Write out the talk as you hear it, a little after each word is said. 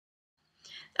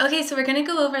Okay, so we're going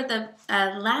to go over the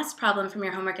last problem from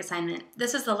your homework assignment.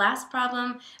 This is the last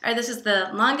problem, or this is the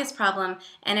longest problem,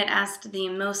 and it asked the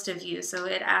most of you. So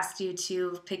it asked you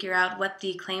to figure out what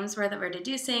the claims were that we're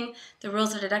deducing, the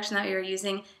rules of deduction that we were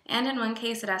using, and in one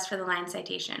case it asked for the line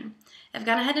citation. I've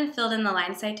gone ahead and filled in the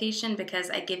line citation because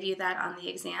I give you that on the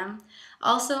exam.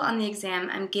 Also on the exam,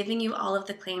 I'm giving you all of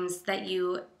the claims that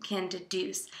you can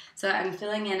deduce. So I'm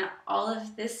filling in all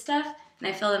of this stuff, and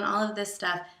I filled in all of this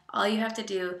stuff. All you have to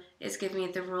do is give me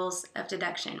the rules of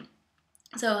deduction.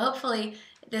 So hopefully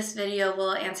this video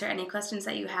will answer any questions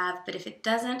that you have, but if it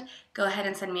doesn't, go ahead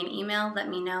and send me an email, let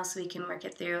me know so we can work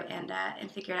it through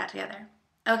and figure it out together.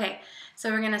 Okay,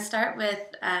 so we're going to start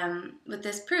with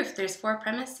this proof. There's 4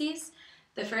 premises.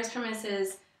 The first premise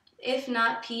is, if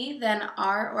not P, then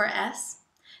R or S.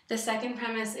 The second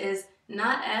premise is,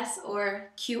 not S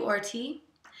or Q or T.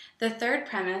 The third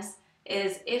premise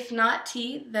is, if not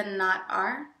T, then not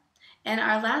R. And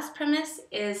our last premise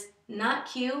is not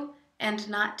Q and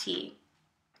not T.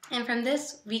 And from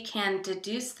this, we can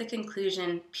deduce the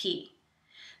conclusion P.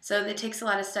 So it takes a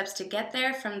lot of steps to get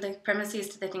there from the premises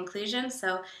to the conclusion,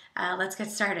 so let's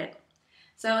get started.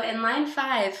 So in line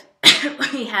 5,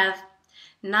 we have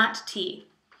not T.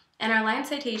 And our line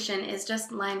citation is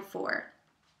just line 4.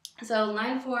 So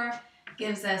line 4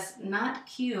 gives us not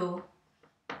Q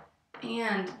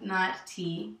and not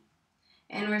T.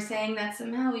 And we're saying that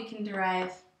somehow we can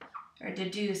derive or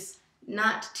deduce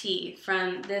not T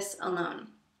from this alone.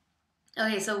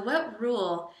 Okay, so what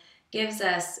rule gives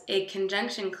us a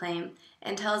conjunction claim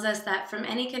and tells us that from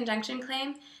any conjunction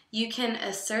claim, you can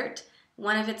assert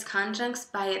one of its conjuncts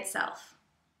by itself?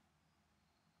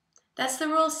 That's the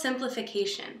rule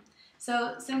simplification.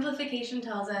 So simplification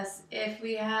tells us if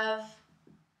we have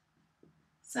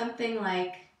something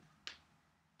like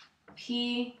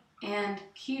P and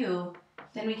Q,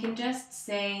 then we can just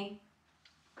say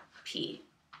P.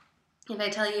 If I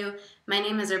tell you my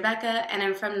name is Rebecca and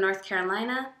I'm from North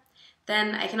Carolina,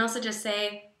 then I can also just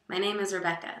say my name is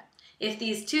Rebecca. If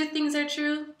these 2 things are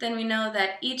true, then we know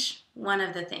that each one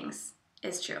of the things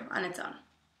is true on its own.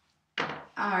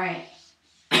 All right.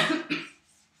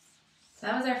 So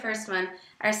that was our first one.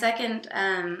 Our second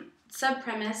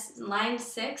sub-premise, line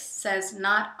 6, says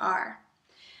not R.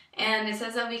 And it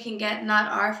says that we can get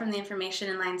not R from the information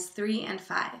in lines 3 and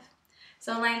 5.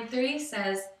 So line 3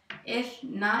 says, if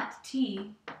not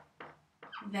T,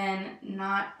 then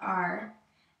not R.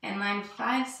 And line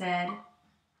 5 said,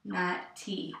 not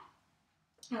T.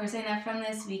 And we're saying that from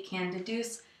this we can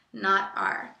deduce not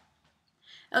R.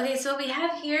 Okay, so what we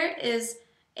have here is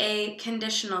a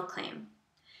conditional claim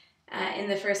in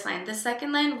the first line. The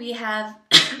second line, we have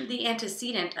the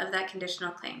antecedent of that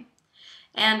conditional claim.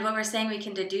 And what we're saying we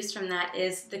can deduce from that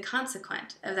is the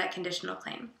consequent of that conditional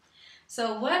claim.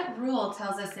 So what rule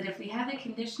tells us that if we have a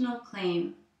conditional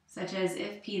claim, such as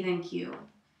if P then Q,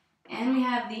 and we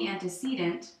have the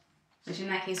antecedent, which in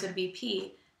that case would be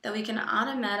P, that we can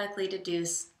automatically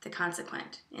deduce the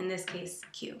consequent, in this case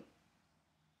Q?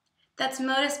 That's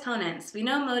modus ponens. We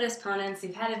know modus ponens.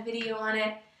 We've had a video on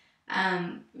it.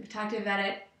 We've talked about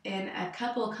it in a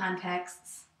couple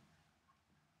contexts.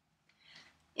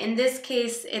 In this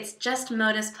case, it's just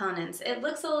modus ponens. It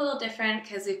looks a little different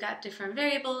because we've got different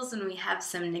variables and we have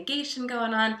some negation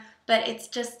going on, but it's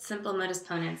just simple modus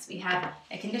ponens. We have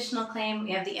a conditional claim,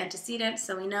 we have the antecedent,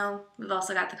 so we know we've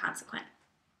also got the consequent.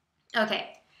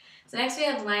 Okay, so next we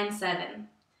have line 7.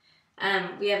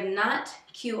 We have not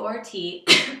Q or T,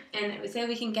 and we say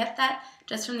we can get that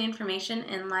just from the information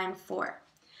in line 4.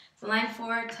 So line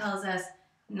 4 tells us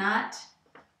not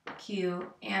Q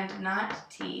and not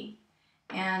T,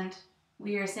 and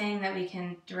we are saying that we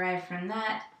can derive from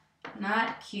that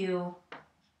not Q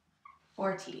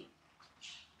or T.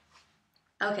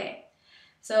 Okay,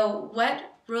 so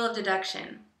what rule of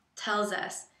deduction tells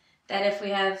us that if we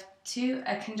have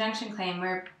a conjunction claim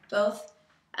where both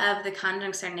of the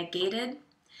conjuncts are negated,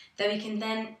 that we can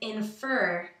then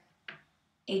infer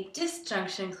a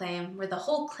disjunction claim where the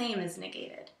whole claim is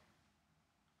negated?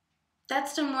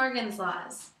 That's De Morgan's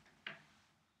laws.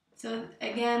 So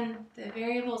again, the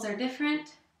variables are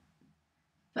different,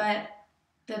 but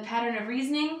the pattern of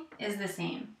reasoning is the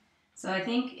same. So I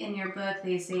think in your book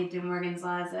they say De Morgan's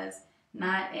laws as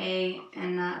not A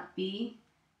and not B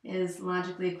is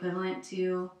logically equivalent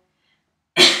to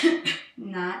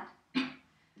not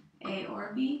A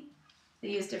or B. They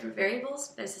use different variables,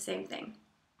 but it's the same thing.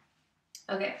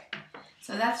 Okay,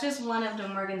 so that's just one of De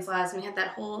Morgan's laws, and we had that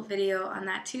whole video on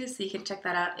that too, so you can check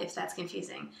that out if that's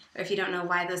confusing, or if you don't know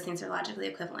why those things are logically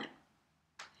equivalent.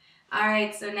 All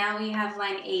right, so now we have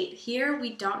line 8. Here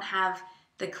we don't have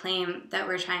the claim that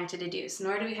we're trying to deduce,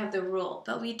 nor do we have the rule,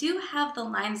 but we do have the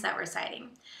lines that we're citing.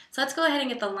 So let's go ahead and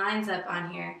get the lines up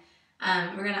on here.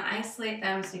 We're going to isolate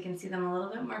them so we can see them a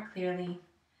little bit more clearly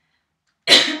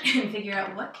and figure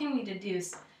out what can we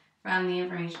deduce from the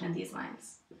information in these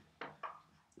lines.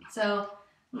 So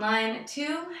line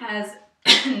 2 has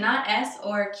not S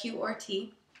or Q or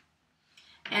T,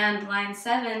 and line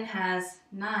 7 has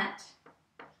not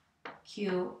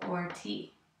Q or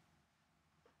T.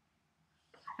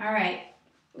 All right,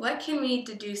 what can we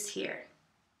deduce here?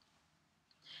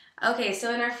 Okay,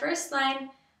 so in our first line,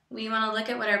 we want to look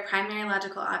at what our primary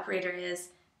logical operator is.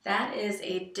 That is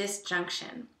a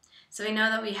disjunction. So we know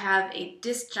that we have a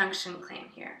disjunction claim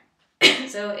here.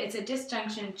 So it's a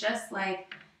disjunction just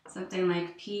like something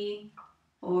like P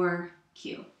or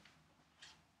Q.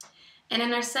 And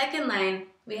in our second line,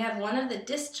 we have one of the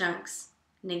disjuncts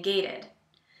negated.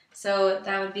 So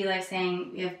that would be like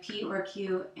saying we have P or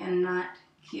Q and not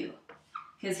Q.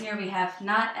 Because here we have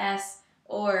not S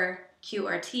or Q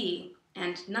or T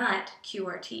and not Q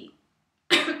or T.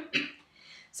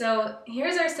 So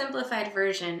here's our simplified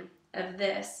version of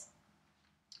this.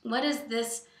 What does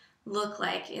this look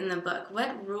like in the book?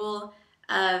 What rule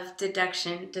of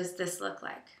deduction does this look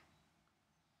like?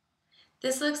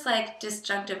 This looks like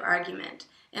disjunctive argument.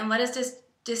 And what does this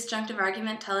disjunctive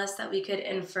argument tell us that we could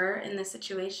infer in this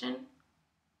situation?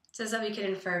 It says that we could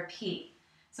infer P.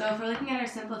 So if we're looking at our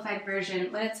simplified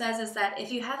version, what it says is that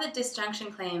if you have a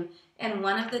disjunction claim and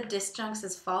one of the disjuncts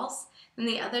is false, then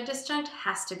the other disjunct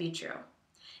has to be true.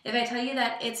 If I tell you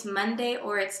that it's Monday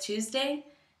or it's Tuesday,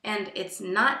 and it's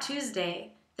not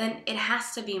Tuesday, then it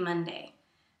has to be Monday,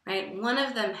 right? One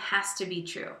of them has to be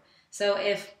true. So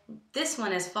if this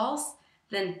one is false,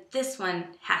 then this one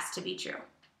has to be true.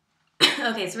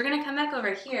 Okay, so we're going to come back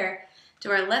over here to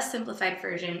our less simplified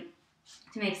version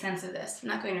to make sense of this. I'm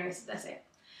not going to erase this essay.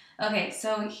 Okay,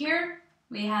 so here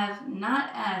we have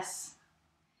not S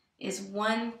is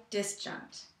one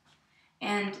disjunct,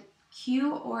 and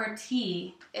Q or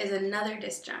T is another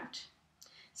disjunct.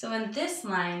 So in this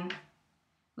line,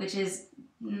 which is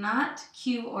not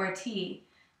Q or T,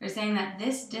 we're saying that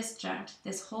this disjunct,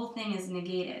 this whole thing is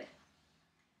negated,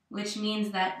 which means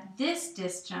that this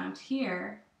disjunct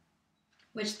here,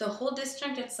 which the whole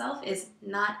disjunct itself is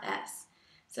not S.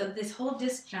 So this whole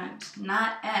disjunct,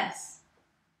 not S,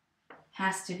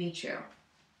 has to be true.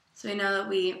 So we know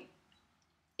that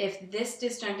if this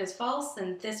disjunct is false,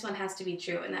 then this one has to be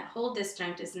true, and that whole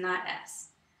disjunct is not S.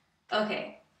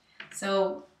 Okay,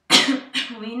 so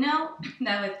we know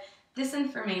that with this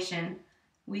information,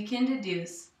 we can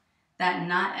deduce that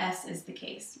not S is the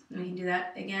case. And we can do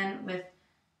that again with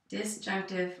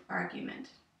disjunctive argument.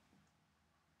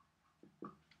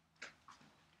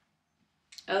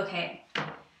 Okay,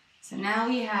 so now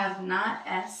we have not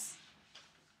S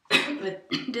with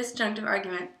disjunctive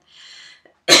argument.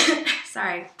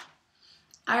 Sorry.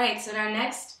 All right, so our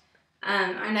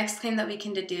next claim that we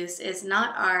can deduce is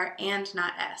not R and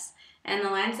not S. And the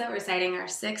lines that we're citing are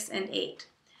 6 and 8.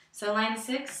 So line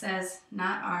 6 says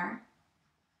not R,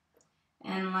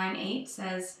 and line 8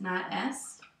 says not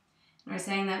S. And we're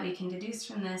saying that we can deduce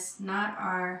from this not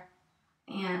R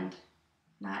and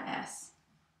not S.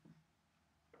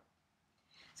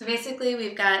 So basically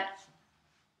we've got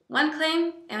one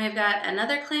claim and we've got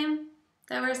another claim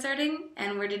that we're asserting,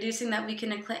 and we're deducing that we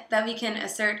can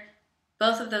assert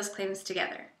both of those claims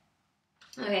together.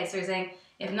 Okay, so we're saying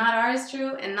if not R is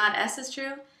true and not S is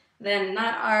true, then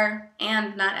not R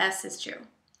and not S is true.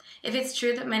 If it's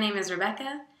true that my name is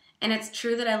Rebecca, and it's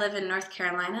true that I live in North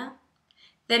Carolina,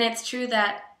 then it's true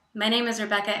that my name is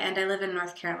Rebecca and I live in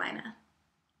North Carolina.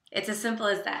 It's as simple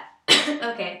as that.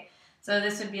 Okay, so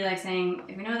this would be like saying,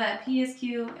 if we know that P is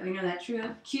Q, and we know that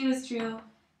Q is true,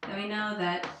 then we know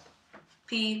that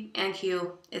P and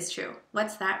Q is true.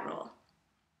 What's that rule?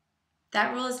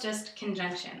 That rule is just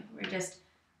conjunction. We're just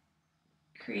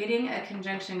creating a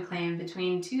conjunction claim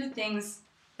between two things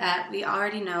that we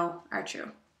already know are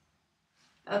true.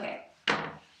 Okay,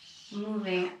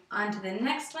 moving on to the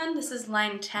next one. This is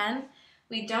line 10.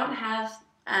 We don't have,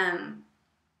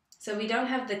 so we don't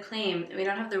have the claim, we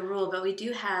don't have the rule, but we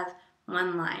do have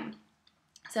one line.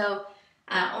 So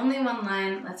only one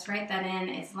line, let's write that in.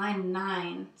 It's line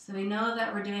 9. So we know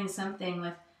that we're doing something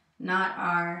with not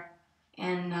R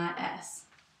and not S.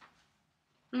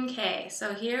 Okay,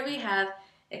 so here we have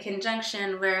a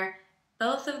conjunction where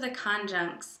both of the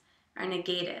conjuncts are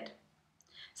negated.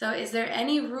 So is there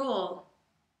any rule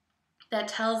that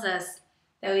tells us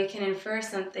that we can infer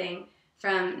something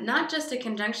from not just a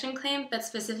conjunction claim, but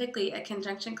specifically a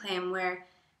conjunction claim where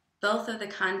both of the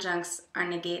conjuncts are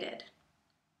negated?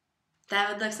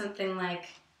 That would look something like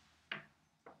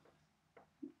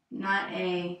not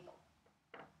A,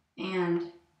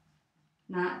 and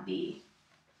not B.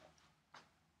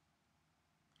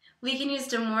 We can use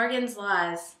De Morgan's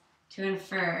laws to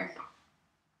infer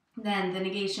then the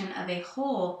negation of a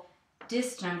whole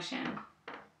disjunction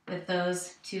with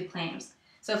those two claims.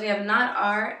 So if we have not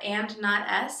R and not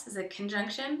S as a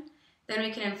conjunction, then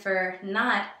we can infer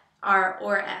not R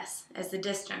or S as the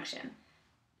disjunction.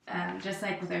 Just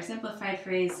like with our simplified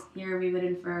phrase, here we would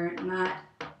infer not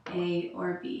A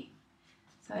or B.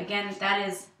 So again, that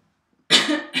is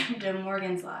De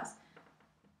Morgan's laws.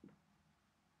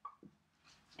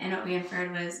 And what we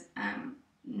inferred was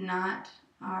not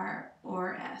R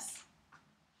or S.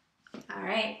 All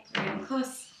right, we're getting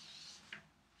close.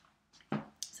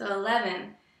 So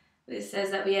 11, it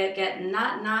says that we get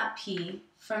not P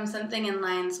from something in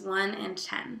lines 1 and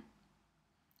 10.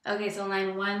 Okay, so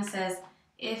line 1 says,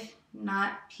 if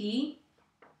not P,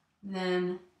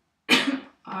 then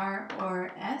R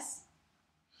or S.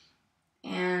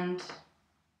 And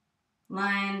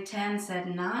line 10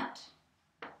 said not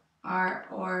R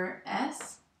or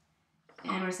S.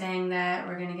 And we're saying that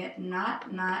we're going to get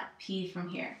not P from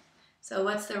here. So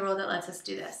what's the rule that lets us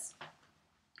do this?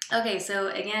 Okay, so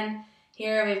again,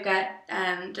 here we've got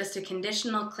just a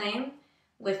conditional claim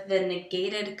with the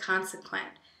negated consequent.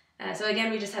 So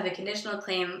again, we just have a conditional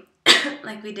claim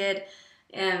like we did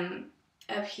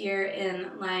up here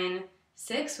in line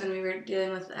 6 when we were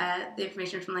dealing with the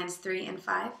information from lines 3 and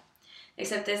 5.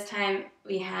 Except this time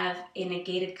we have a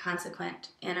negated consequent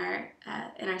in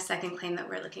our second claim that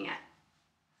we're looking at.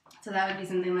 So that would be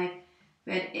something like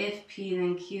we had if P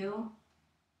then Q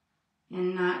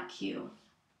and not Q.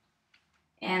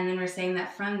 And then we're saying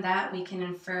that from that we can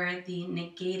infer the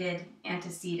negated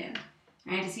antecedent.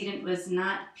 Our antecedent was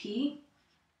not P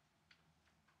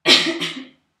in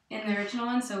the original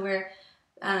one, so we're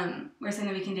saying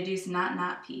that we can deduce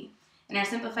not P. In our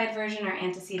simplified version, our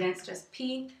antecedent's just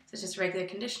P, so it's just regular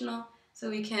conditional, so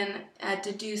we can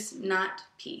deduce not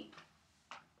P.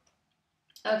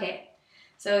 Okay,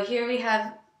 so here we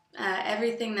have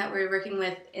everything that we're working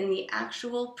with in the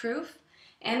actual proof,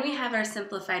 and we have our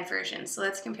simplified version. So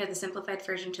let's compare the simplified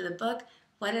version to the book.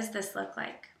 What does this look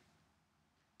like?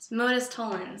 It's modus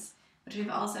tollens, which we've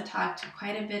also talked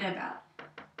quite a bit about.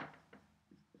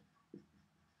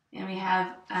 And we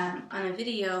have on a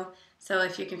video, so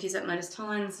if you're confused about modus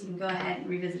tollens, you can go ahead and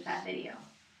revisit that video.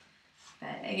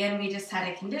 But again, we just had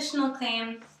a conditional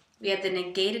claim. We had the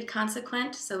negated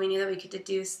consequent, so we knew that we could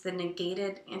deduce the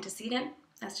negated antecedent.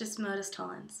 That's just modus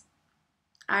tollens.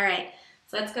 All right,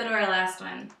 so let's go to our last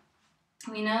one.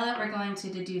 We know that we're going to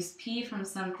deduce P from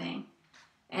something,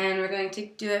 and we're going to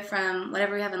do it from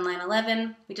whatever we have in line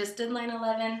 11. We just did line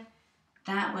 11.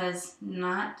 That was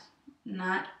not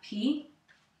P.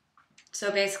 So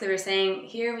basically we're saying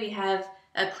here we have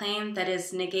a claim that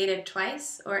is negated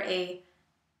twice, or a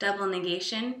double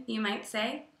negation, you might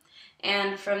say.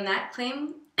 And from that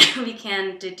claim, we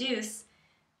can deduce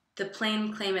the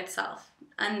plain claim itself,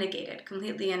 unnegated,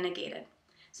 completely unnegated.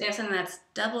 So you have something that's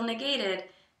double negated,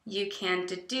 you can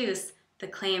deduce the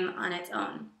claim on its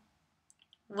own.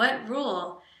 What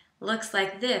rule looks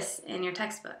like this in your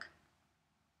textbook?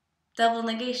 Double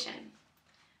negation.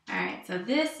 All right, so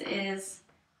this is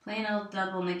plain old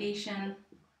double negation.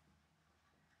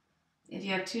 If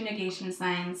you have two negation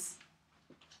signs,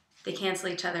 they cancel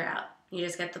each other out. You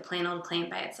just get the plain old claim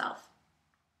by itself.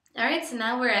 All right, so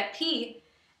now we're at P,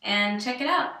 and check it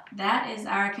out. That is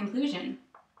our conclusion.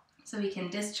 So we can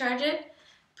discharge it,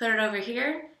 put it over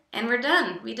here, and we're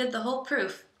done. We did the whole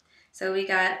proof. So we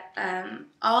got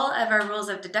all of our rules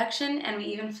of deduction, and we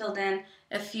even filled in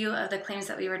a few of the claims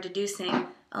that we were deducing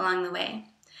along the way.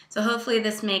 So hopefully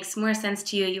this makes more sense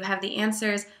to you. You have the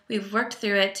answers. We've worked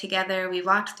through it together. We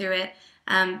walked through it.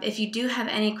 If you do have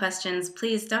any questions,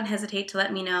 please don't hesitate to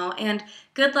let me know. And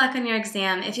good luck on your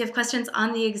exam. If you have questions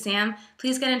on the exam,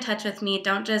 please get in touch with me.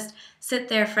 Don't just sit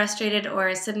there frustrated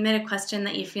or submit a question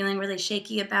that you're feeling really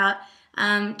shaky about.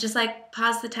 Just like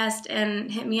pause the test and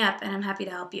hit me up, and I'm happy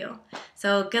to help you.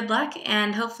 So good luck,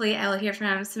 and hopefully I will hear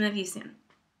from some of you soon.